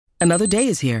Another day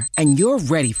is here, and you're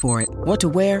ready for it. What to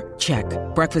wear? Check.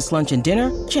 Breakfast, lunch, and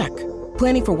dinner? Check.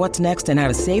 Planning for what's next and how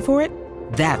to save for it?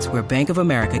 That's where Bank of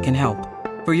America can help.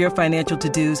 For your financial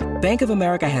to-dos, Bank of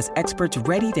America has experts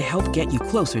ready to help get you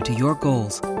closer to your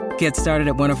goals. Get started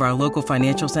at one of our local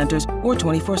financial centers or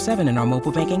 24/7 in our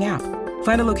mobile banking app.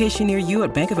 Find a location near you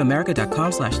at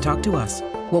bankofamerica.com/talktous.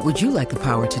 What would you like the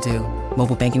power to do?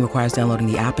 Mobile banking requires downloading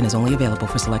the app and is only available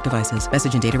for select devices.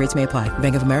 Message and data rates may apply.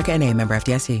 Bank of America N.A., member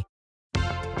FDIC.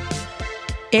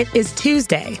 It is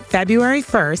Tuesday, February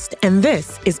 1st, and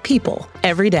this is People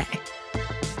Every Day.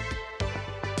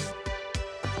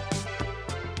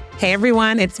 Hey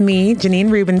everyone, it's me, Janine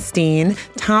Rubenstein.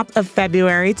 Top of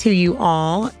February to you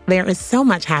all. There is so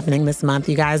much happening this month,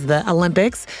 you guys. The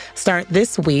Olympics start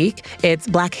this week. It's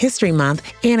Black History Month,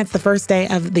 and it's the first day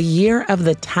of the Year of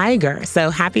the Tiger. So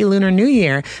happy Lunar New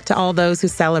Year to all those who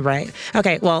celebrate.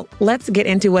 Okay, well, let's get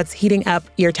into what's heating up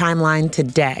your timeline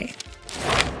today.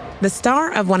 The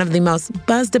star of one of the most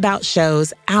buzzed about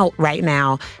shows out right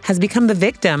now has become the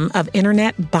victim of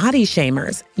internet body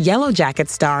shamers. Yellow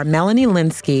Jacket star Melanie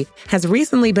Lynskey has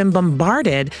recently been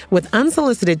bombarded with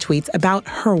unsolicited tweets about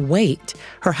her weight.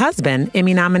 Her husband,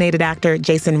 Emmy-nominated actor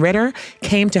Jason Ritter,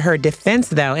 came to her defense,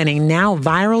 though, in a now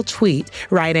viral tweet,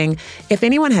 writing, "If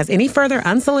anyone has any further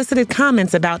unsolicited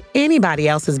comments about anybody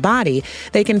else's body,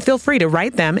 they can feel free to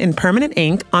write them in permanent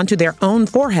ink onto their own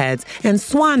foreheads and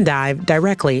swan dive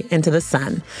directly into the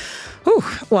sun." Whew.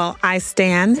 Well, I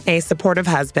stan a supportive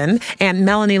husband, and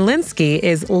Melanie Lynskey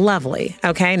is lovely,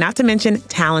 okay? Not to mention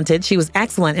talented. She was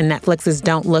excellent in Netflix's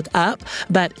Don't Look Up,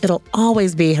 but it'll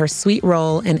always be her sweet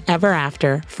role in Ever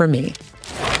After for me.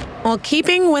 Well,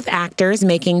 keeping with actors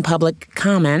making public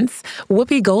comments,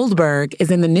 Whoopi Goldberg is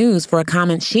in the news for a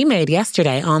comment she made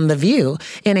yesterday on The View.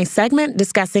 In a segment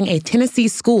discussing a Tennessee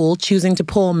school choosing to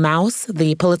pull Maus,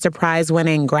 the Pulitzer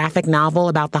Prize-winning graphic novel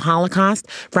about the Holocaust,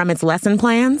 from its lesson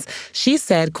plans, she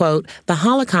said, quote, "The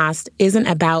Holocaust isn't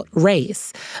about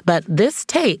race, but this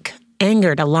take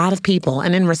angered a lot of people.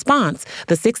 And in response,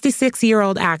 the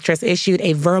 66-year-old actress issued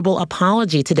a verbal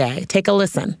apology today. Take a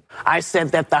listen. I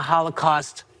said that the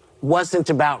Holocaust wasn't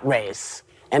about race,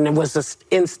 and it was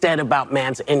instead about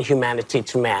man's inhumanity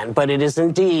to man. But it is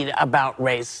indeed about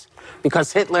race,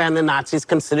 because Hitler and the Nazis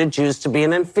considered Jews to be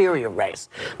an inferior race.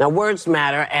 Now, words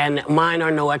matter, and mine are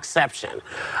no exception.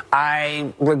 I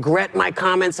regret my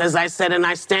comments, as I said, and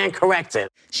I stand corrected.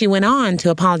 She went on to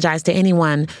apologize to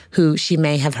anyone who she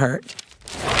may have hurt.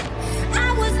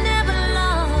 I was never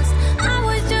lost. I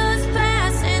was just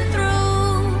passing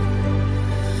through.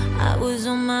 I was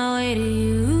on my way to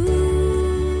you.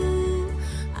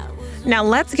 Now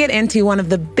let's get into one of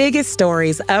the biggest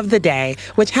stories of the day,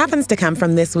 which happens to come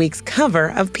from this week's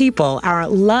cover of People, our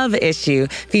love issue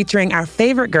featuring our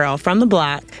favorite girl from the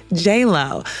block,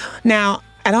 J-Lo. Now,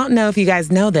 I don't know if you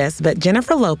guys know this, but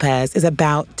Jennifer Lopez is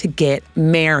about to get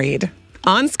married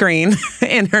on screen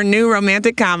in her new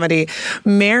romantic comedy,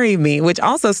 Marry Me, which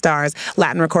also stars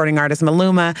Latin recording artist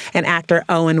Maluma and actor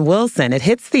Owen Wilson. It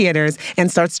hits theaters and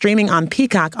starts streaming on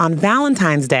Peacock on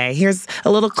Valentine's Day. Here's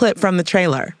a little clip from the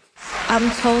trailer. I'm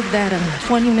told that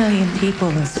 20 million people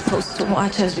are supposed to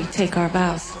watch as we take our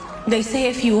vows. They say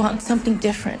if you want something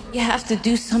different, you have to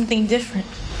do something different.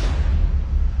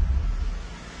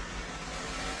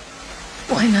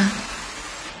 Why not?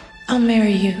 I'll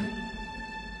marry you.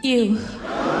 You.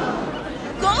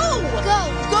 Go!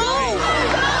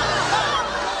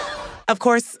 Of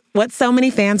course, what so many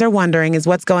fans are wondering is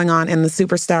what's going on in the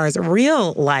superstar's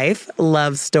real life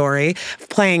love story,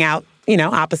 playing out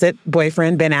opposite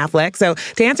boyfriend Ben Affleck. So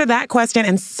to answer that question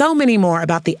and so many more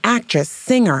about the actress,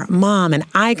 singer, mom, and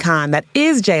icon that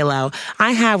is J-Lo,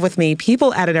 I have with me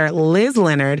People editor Liz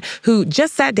Leonard, who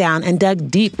just sat down and dug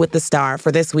deep with the star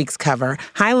for this week's cover.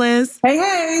 Hi, Liz.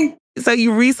 Hey. So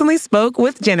you recently spoke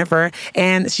with Jennifer,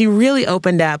 and she really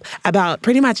opened up about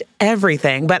pretty much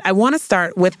everything. But I want to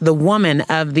start with the woman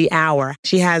of the hour.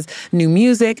 She has new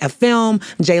music, a film,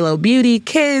 J-Lo Beauty,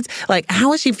 kids. Like,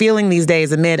 how is she feeling these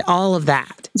days amid all of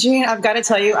that? Jean, I've got to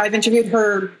tell you, I've interviewed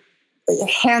her a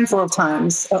handful of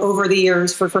times over the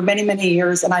years, for many, many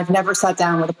years, and I've never sat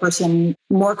down with a person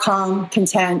more calm,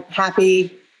 content,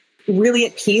 happy, really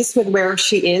at peace with where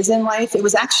she is in life. It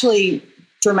was actually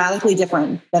dramatically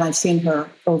different than I've seen her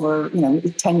over,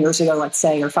 10 years ago, let's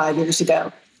say, or 5 years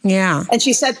ago. Yeah. And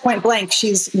she said point blank,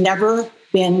 she's never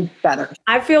been better.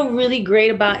 I feel really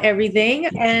great about everything,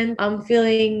 and I'm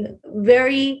feeling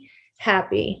very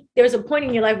happy. There's a point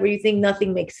in your life where you think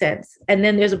nothing makes sense. And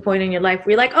then there's a point in your life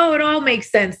where you're like, oh, it all makes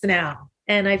sense now.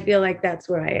 And I feel like that's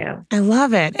where I am. I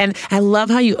love it. And I love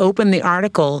how you open the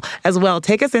article as well.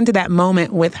 Take us into that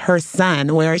moment with her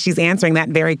son where she's answering that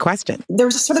very question. There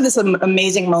was sort of this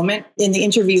amazing moment in the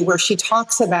interview where she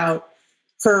talks about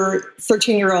her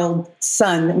 13-year-old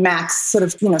son, Max, sort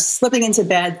of, slipping into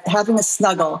bed, having a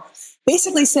snuggle,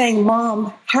 basically saying,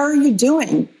 "Mom, how are you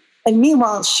doing?" And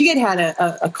meanwhile, she had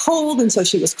a cold, and so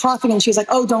she was coughing, and she was like,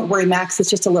 "Oh, don't worry, Max, it's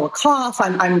just a little cough.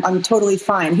 I'm totally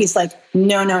fine." He's like,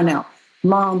 No.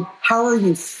 "Mom, how are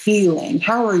you feeling?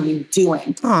 How are you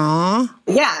doing?" Aww.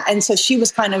 Yeah. And so she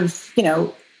was kind of,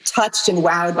 touched and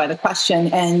wowed by the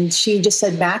question. And she just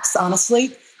said, "Max,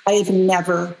 honestly, I have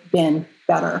never been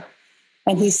better."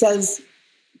 And he says,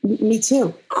 "Me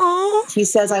too." Aww. He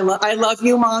says, I love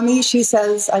you, Mommy." She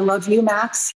says, "I love you,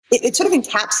 Max." It sort of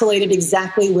encapsulated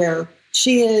exactly where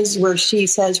she is, where she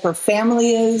says her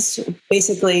family is,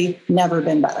 basically never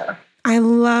been better. I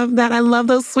love that. I love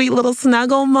those sweet little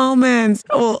snuggle moments.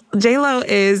 Well, J-Lo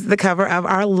is the cover of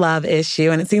our Love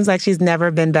issue, and it seems like she's never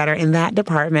been better in that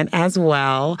department as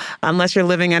well. Unless you're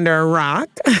living under a rock,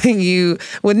 you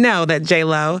would know that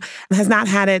J-Lo has not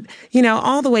had it,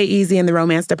 all the way easy in the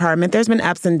romance department. There's been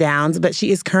ups and downs, but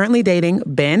she is currently dating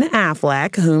Ben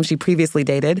Affleck, whom she previously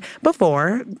dated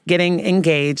before getting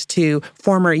engaged to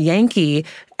former Yankee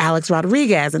Alex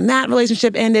Rodriguez, and that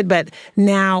relationship ended, but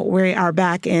now we are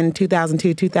back in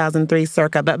 2002, 2003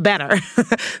 circa, but better.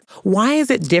 Why is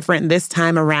it different this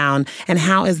time around, and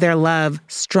how is their love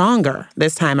stronger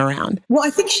this time around? Well,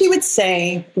 I think she would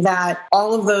say that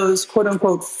all of those quote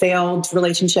unquote failed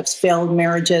relationships, failed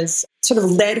marriages sort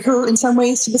of led her in some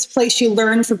ways to this place. She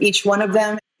learned from each one of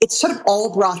them. It's sort of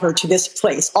all brought her to this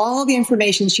place. All the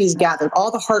information she's gathered, all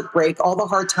the heartbreak, all the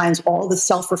hard times, all the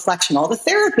self-reflection, all the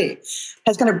therapy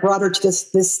has kind of brought her to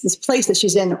this place that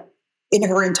she's in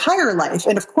her entire life.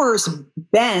 And of course,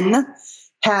 Ben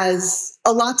has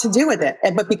a lot to do with it.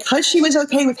 But because she was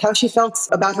okay with how she felt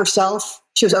about herself,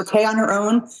 she was okay on her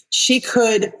own, she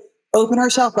could open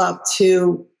herself up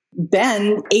to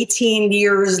Ben 18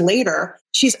 years later.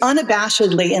 She's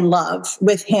unabashedly in love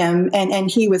with him and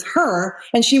he with her.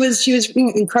 And she was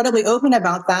incredibly open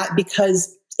about that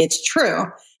because it's true.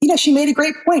 She made a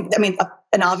great point. I mean,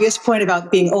 an obvious point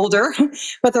about being older,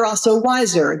 but they're also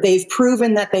wiser. They've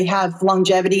proven that they have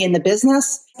longevity in the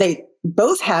business. They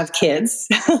both have kids.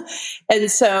 And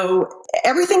so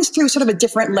everything's through sort of a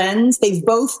different lens. They've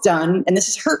both done, and this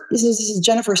is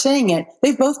Jennifer saying it,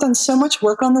 they've both done so much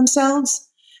work on themselves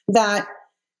that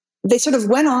they sort of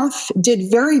went off,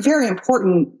 did very, very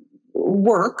important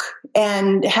work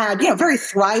and had, very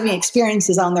thriving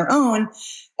experiences on their own.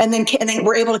 And then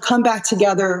were able to come back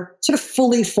together, sort of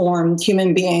fully formed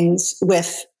human beings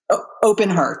with open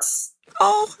hearts.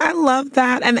 Oh, I love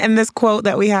that. And this quote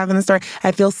that we have in the story,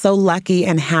 "I feel so lucky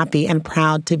and happy and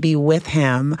proud to be with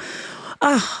him."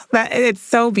 Oh, it's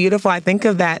so beautiful. I think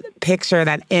of that picture,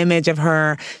 that image of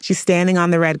her. She's standing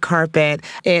on the red carpet.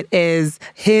 It is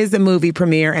his movie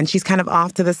premiere, and she's kind of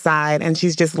off to the side, and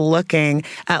she's just looking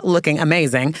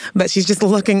amazing, but she's just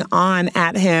looking on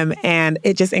at him, and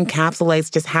it just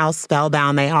encapsulates just how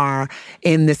spellbound they are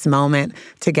in this moment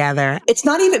together. It's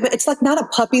not a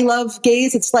puppy love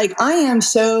gaze. It's like, I am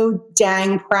so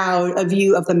dang proud of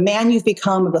you, of the man you've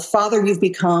become, of the father you've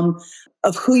become,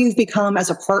 of who you've become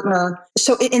as a partner.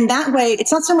 So in that way,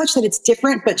 it's not so much that it's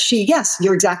different, but yes,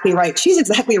 you're exactly right. She's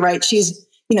exactly right. She's,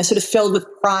 sort of filled with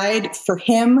pride for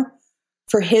him,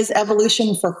 for his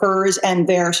evolution, for hers, and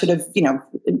their sort of,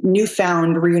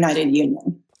 newfound reunited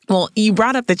union. Well, you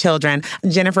brought up the children.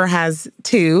 Jennifer has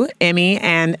two, Emmy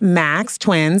and Max,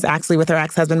 twins, actually with her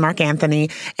ex-husband, Mark Anthony.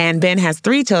 And Ben has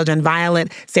three children,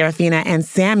 Violet, Serafina, and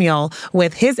Samuel,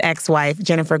 with his ex-wife,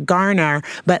 Jennifer Garner.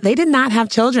 But they did not have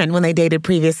children when they dated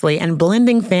previously. And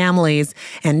blending families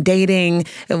and dating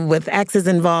with exes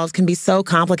involved can be so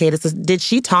complicated. So did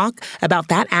she talk about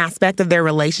that aspect of their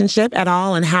relationship at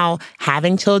all and how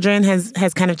having children has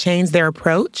kind of changed their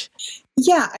approach?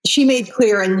 Yeah, she made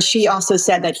clear, and she also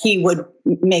said that he would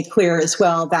make clear as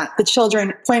well that the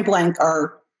children, point blank,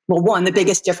 are, well, one, the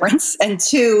biggest difference, and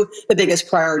two, the biggest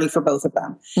priority for both of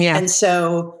them. Yeah. And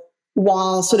so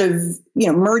while sort of,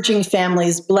 merging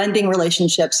families, blending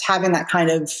relationships, having that kind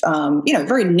of,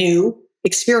 very new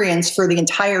experience for the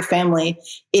entire family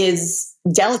is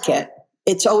delicate.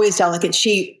 It's always delicate.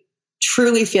 She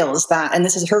truly feels that, and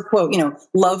this is her quote,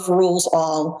 love rules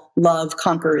all, love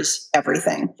conquers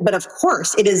everything. But of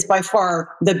course, it is by far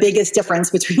the biggest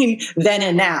difference between then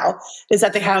and now is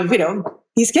that they have,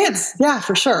 these kids. Yeah,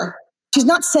 for sure. She's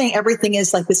not saying everything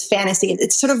is like this fantasy.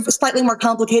 It's sort of slightly more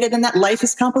complicated than that. Life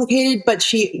is complicated, but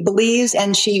she believes,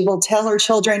 and she will tell her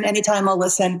children anytime they'll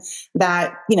listen,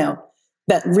 that,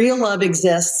 that real love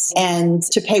exists, and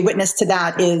to pay witness to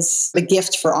that is a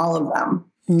gift for all of them.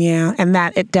 Yeah, and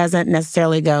that it doesn't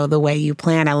necessarily go the way you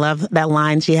plan. I love that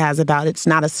line she has about it's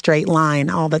not a straight line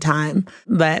all the time,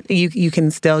 but you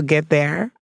can still get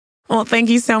there. Well, thank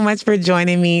you so much for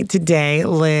joining me today,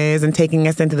 Liz, and taking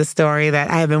us into the story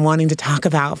that I have been wanting to talk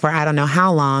about for I don't know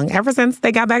how long, ever since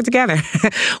they got back together.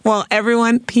 Well,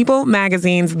 everyone, People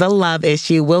Magazine's The Love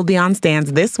Issue will be on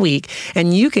stands this week,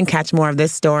 and you can catch more of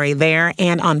this story there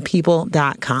and on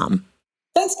people.com.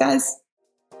 Thanks, guys.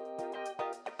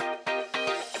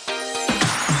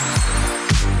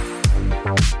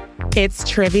 It's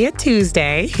Trivia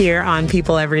Tuesday here on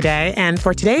People Every Day, and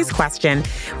for today's question,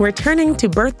 we're turning to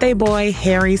birthday boy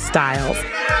Harry Styles.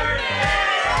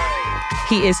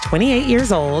 He is 28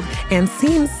 years old and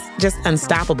seems just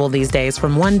unstoppable these days,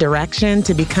 from One Direction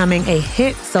to becoming a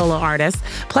hit solo artist,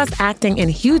 plus acting in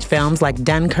huge films like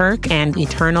Dunkirk and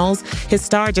Eternals. His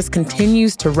star just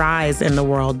continues to rise in the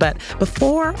world. But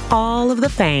before all of the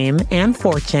fame and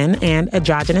fortune and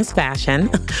androgynous fashion,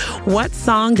 what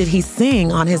song did he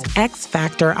sing on his X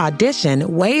Factor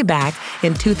audition way back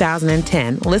in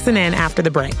 2010? Listen in after the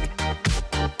break.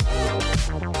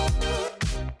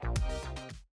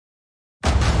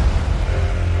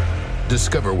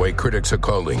 Discover why critics are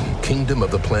calling Kingdom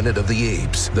of the Planet of the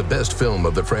Apes the best film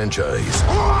of the franchise.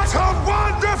 What a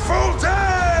wonderful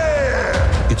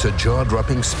day! It's a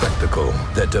jaw-dropping spectacle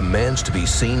that demands to be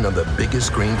seen on the biggest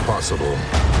screen possible.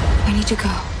 I need to go.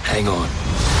 Hang on.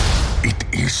 It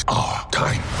is our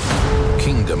time.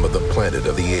 Kingdom of the Planet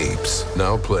of the Apes.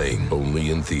 Now playing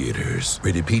only in theaters.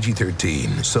 Rated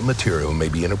PG-13. Some material may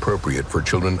be inappropriate for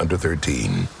children under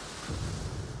 13.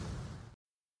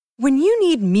 When you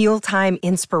need mealtime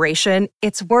inspiration,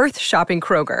 it's worth shopping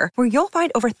Kroger, where you'll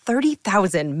find over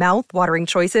 30,000 mouth-watering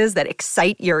choices that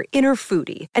excite your inner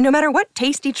foodie. And no matter what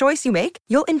tasty choice you make,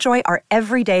 you'll enjoy our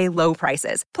everyday low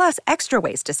prices, plus extra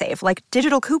ways to save, like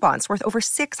digital coupons worth over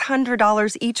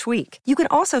 $600 each week. You can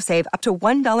also save up to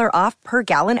 $1 off per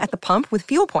gallon at the pump with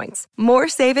fuel points. More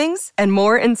savings and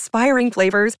more inspiring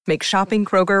flavors make shopping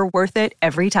Kroger worth it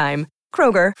every time.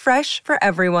 Kroger, fresh for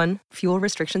everyone. Fuel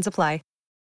restrictions apply.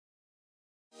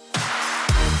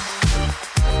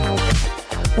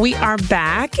 We are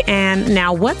back, and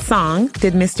now what song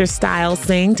did Mr. Styles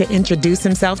sing to introduce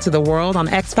himself to the world on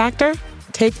X Factor?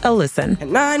 Take a listen.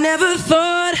 And I never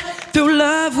thought through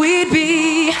love we'd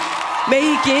be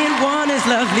making one as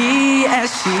lovely as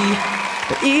she.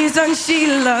 But isn't she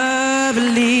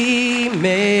lovely,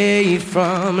 made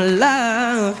from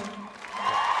love?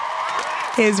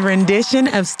 His rendition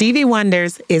of Stevie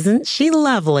Wonder's Isn't She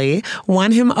Lovely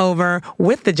won him over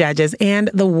with the judges and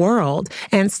the world.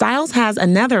 And Styles has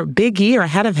another big year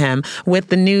ahead of him with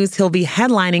the news he'll be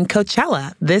headlining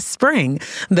Coachella this spring.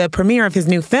 The premiere of his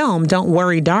new film, Don't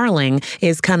Worry, Darling,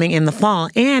 is coming in the fall,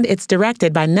 and it's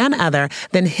directed by none other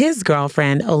than his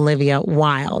girlfriend, Olivia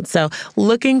Wilde. So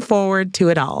looking forward to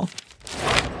it all.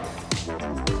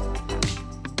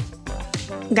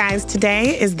 Guys,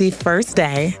 today is the first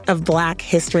day of Black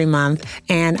History Month,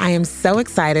 and I am so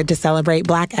excited to celebrate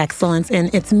Black excellence in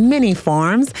its many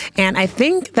forms. And I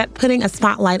think that putting a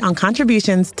spotlight on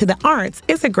contributions to the arts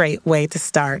is a great way to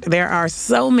start. There are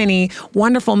so many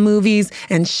wonderful movies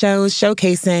and shows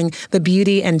showcasing the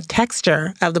beauty and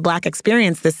texture of the Black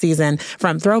experience this season,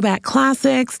 from throwback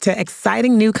classics to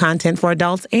exciting new content for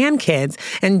adults and kids.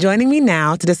 And joining me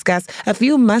now to discuss a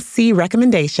few must-see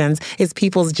recommendations is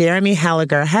People's Jeremy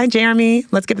Helliger. Hi, Jeremy.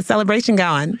 Let's get the celebration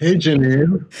going. Hey,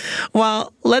 Janine.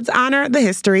 Well, let's honor the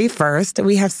history first.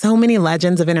 We have so many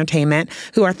legends of entertainment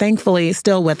who are thankfully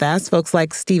still with us, folks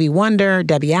like Stevie Wonder,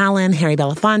 Debbie Allen, Harry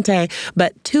Belafonte,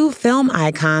 but two film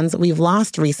icons we've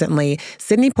lost recently,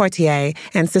 Sidney Poitier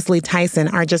and Cicely Tyson,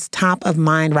 are just top of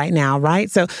mind right now,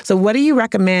 right? So what do you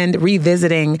recommend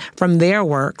revisiting from their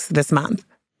works this month?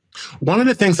 One of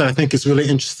the things that I think is really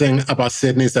interesting about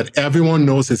Sidney is that everyone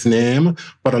knows his name,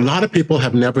 but a lot of people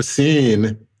have never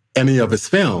seen any of his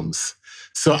films.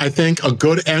 So I think a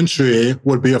good entry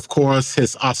would be, of course,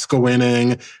 his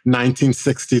Oscar-winning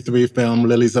 1963 film,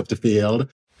 Lilies of the Field.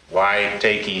 Why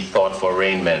take ye thought for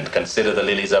raiment? Consider the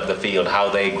lilies of the field, how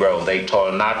they grow. They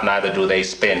toil not, neither do they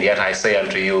spin. Yet I say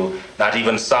unto you, not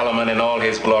even Solomon in all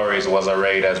his glories was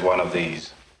arrayed as one of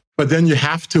these. But then you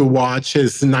have to watch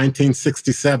his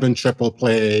 1967 triple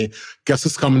play, Guess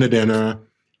Who's Coming to Dinner,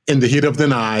 In the Heat of the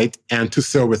Night, and To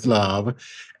Sir with Love.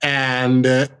 And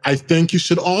I think you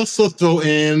should also throw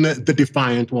in The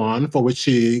Defiant One, for which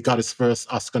he got his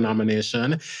first Oscar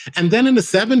nomination. And then in the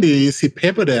 70s, he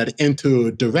pivoted into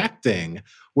directing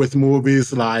with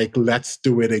movies like Let's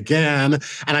Do It Again.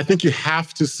 And I think you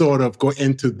have to sort of go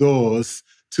into those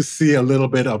to see a little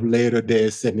bit of later day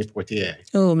Sidney Poitier.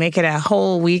 Ooh, make it a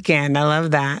whole weekend. I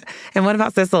love that. And what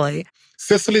about Cicely?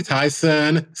 Cicely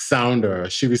Tyson, Sounder.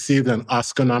 She received an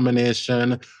Oscar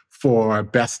nomination for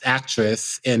Best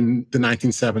Actress in the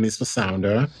 1970s for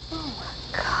Sounder. Oh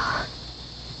my God.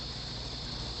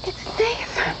 It's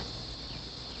Nathan.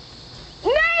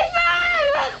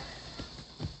 Nathan!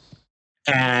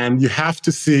 And you have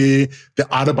to see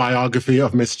the autobiography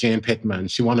of Miss Jane Pittman.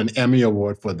 She won an Emmy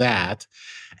Award for that.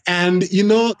 And,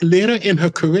 later in her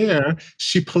career,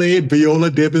 she played Viola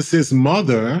Davis's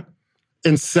mother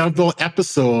in several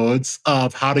episodes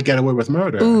of How to Get Away with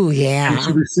Murder. Ooh, yeah. And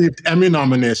she received Emmy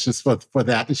nominations for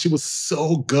that. And she was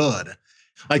so good.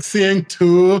 Like seeing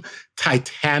two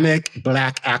titanic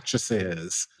Black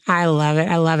actresses. I love it.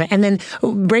 I love it. And then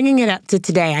bringing it up to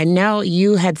today, I know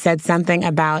you had said something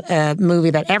about a movie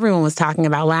that everyone was talking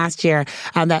about last year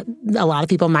that a lot of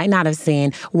people might not have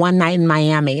seen, One Night in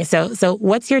Miami. So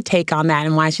what's your take on that,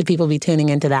 and why should people be tuning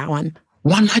into that one?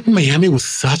 One Night in Miami was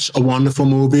such a wonderful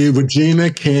movie.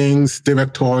 Regina King's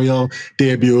directorial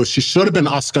debut. She should have been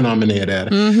Oscar nominated.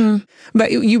 Mm-hmm.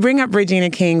 But you bring up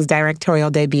Regina King's directorial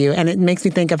debut, and it makes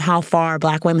me think of how far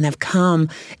Black women have come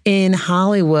in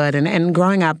Hollywood. And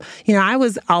growing up, I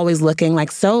was always looking,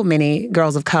 like so many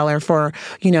girls of color, for,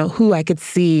 who I could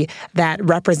see that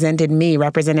represented me,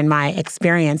 represented my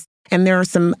experience. And there are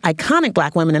some iconic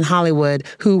Black women in Hollywood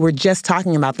who were just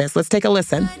talking about this. Let's take a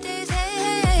listen.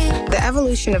 The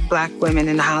evolution of Black women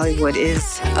in Hollywood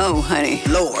is, oh, honey,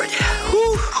 Lord.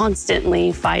 Whew.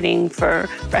 Constantly fighting for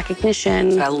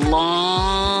recognition. A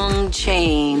long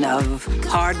chain of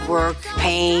hard work,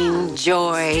 pain,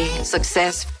 joy,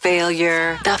 success,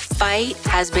 failure. The fight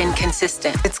has been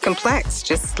consistent. It's complex,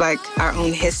 just like our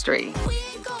own history.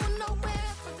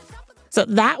 So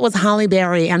that was Halle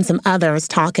Berry and some others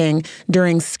talking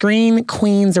during Screen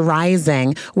Queens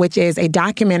Rising, which is a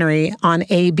documentary on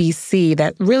ABC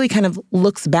that really kind of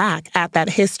looks back at that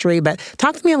history. But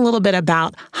talk to me a little bit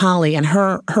about Halle and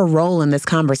her role in this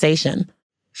conversation.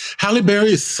 Halle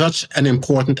Berry is such an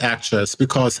important actress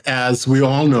because, as we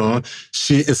all know,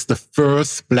 she is the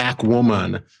first Black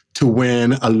woman to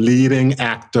win a leading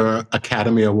actor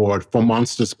Academy Award for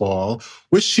Monsters Ball,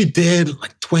 which she did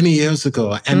like 20 years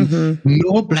ago. And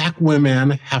no Black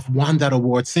women have won that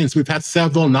award since. We've had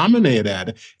several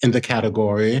nominated in the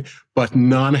category, but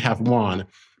none have won.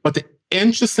 But the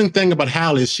interesting thing about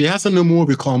Halle is she has a new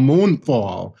movie called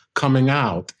Moonfall coming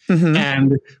out.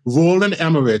 And Roland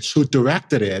Emmerich, who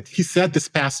directed it, he said this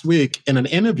past week in an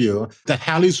interview that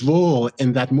Halle's role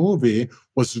in that movie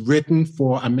was written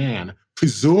for a man,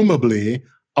 presumably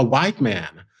a white man.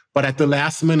 But at the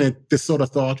last minute, they sort of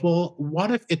thought, well, what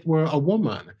if it were a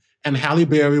woman? And Halle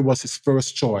Berry was his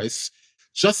first choice.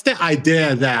 Just the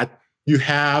idea that you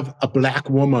have a Black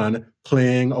woman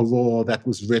playing a role that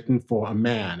was written for a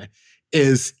man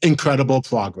is incredible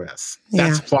progress.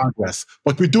 That's progress.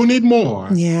 But we do need more.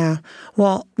 Yeah.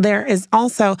 Well, there is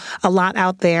also a lot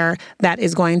out there that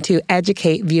is going to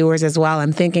educate viewers as well.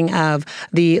 I'm thinking of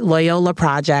the Loyola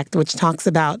Project, which talks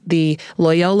about the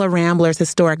Loyola Ramblers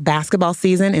historic basketball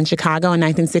season in Chicago in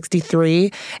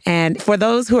 1963. And for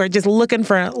those who are just looking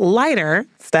for lighter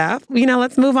stuff,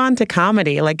 let's move on to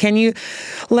comedy. Like, can you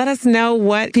let us know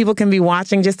what people can be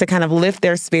watching just to kind of lift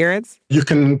their spirits? You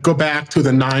can go back to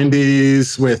the 90s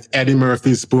with Eddie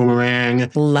Murphy's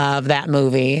Boomerang. Love that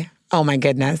movie. Oh, my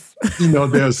goodness.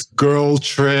 There's Girl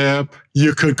Trip.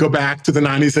 You could go back to the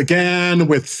 90s again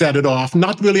with Set It Off.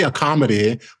 Not really a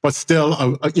comedy, but still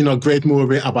a great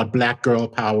movie about Black girl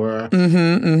power.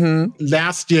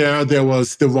 Last year, there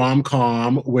was the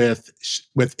rom-com with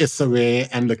Issa Rae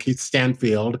and Lakeith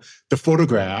Stanfield, The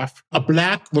Photograph, a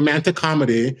Black romantic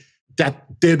comedy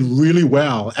that did really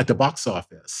well at the box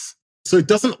office. So it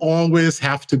doesn't always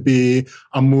have to be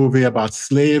a movie about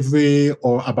slavery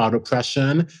or about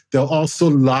oppression. There are also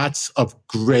lots of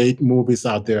great movies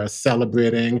out there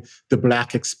celebrating the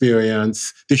Black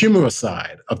experience, the humorous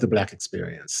side of the Black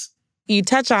experience. You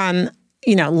touch on,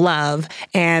 Love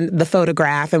and The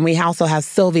Photograph, and we also have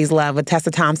Sylvie's Love with Tessa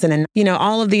Thompson, and,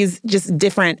 all of these just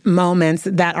different moments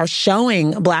that are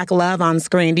showing Black love on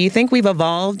screen. Do you think we've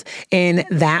evolved in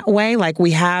that way? Like we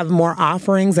have more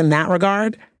offerings in that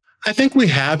regard? I think we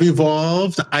have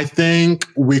evolved. I think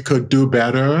we could do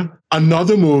better.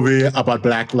 Another movie about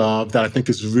Black love that I think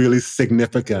is really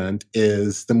significant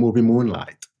is the movie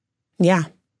Moonlight. Yeah.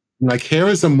 Like, here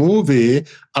is a movie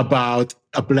about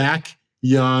a Black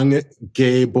young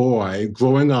gay boy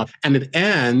growing up, and it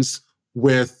ends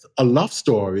with a love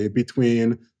story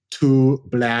between two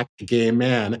Black gay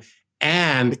men,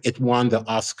 and it won the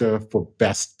Oscar for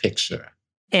Best Picture.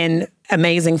 in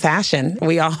amazing fashion.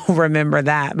 We all remember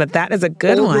that, but that is a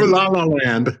good Over one. La La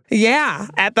Land. Yeah,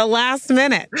 at the last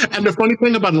minute. And the funny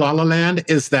thing about La La Land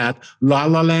is that La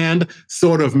La Land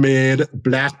sort of made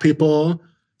Black people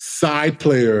side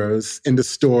players in the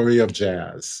story of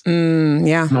jazz.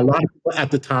 Yeah. And a lot of people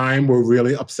at the time were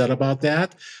really upset about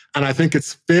that. And I think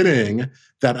it's fitting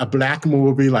that a Black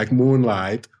movie like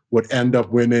Moonlight would end up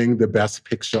winning the Best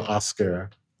Picture Oscar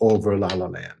over La La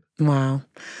Land. Wow.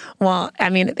 Well,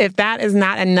 I mean, if that is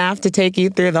not enough to take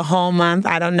you through the whole month,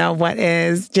 I don't know what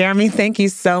is. Jeremy, thank you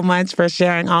so much for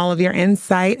sharing all of your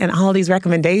insight and all these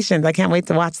recommendations. I can't wait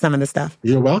to watch some of the stuff.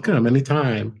 You're welcome.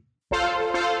 Anytime.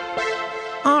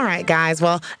 All right, guys.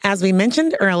 Well, as we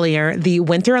mentioned earlier, the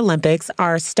Winter Olympics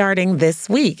are starting this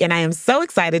week, and I am so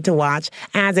excited to watch,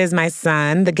 as is my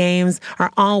son. The games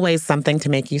are always something to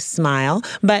make you smile,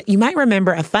 but you might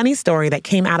remember a funny story that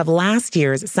came out of last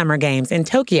year's Summer Games in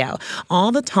Tokyo.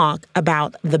 All the talk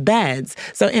about the beds.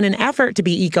 So in an effort to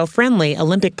be eco-friendly,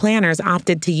 Olympic planners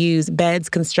opted to use beds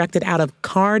constructed out of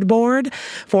cardboard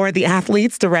for the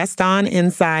athletes to rest on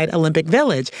inside Olympic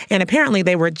Village. And apparently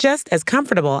they were just as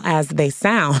comfortable as they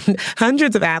sound.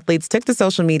 Hundreds of athletes took to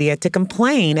social media to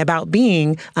complain about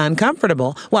being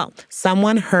uncomfortable. Well,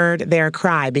 someone heard their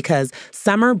cry because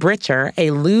Summer Britcher,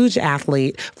 a luge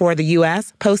athlete for the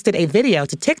U.S., posted a video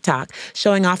to TikTok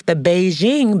showing off the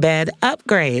Beijing bed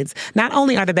upgrades. Not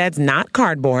only are the beds not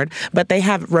cardboard, but they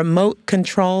have remote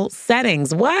control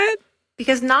settings. What?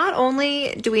 Because not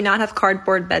only do we not have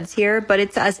cardboard beds here, but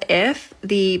it's as if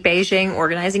the Beijing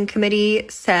organizing committee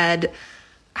said,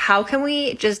 how can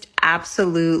we just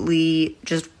absolutely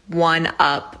just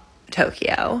one-up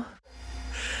Tokyo?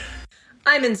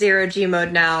 I'm in zero G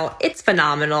mode now. It's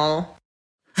phenomenal.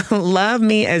 Love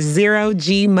me a zero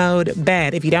G mode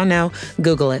bed. If you don't know,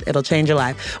 Google it. It'll change your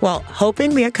life. Well,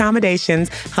 hoping the accommodations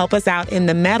help us out in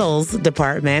the medals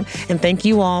department. And thank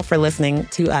you all for listening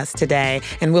to us today.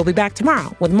 And we'll be back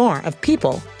tomorrow with more of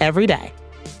People Every Day.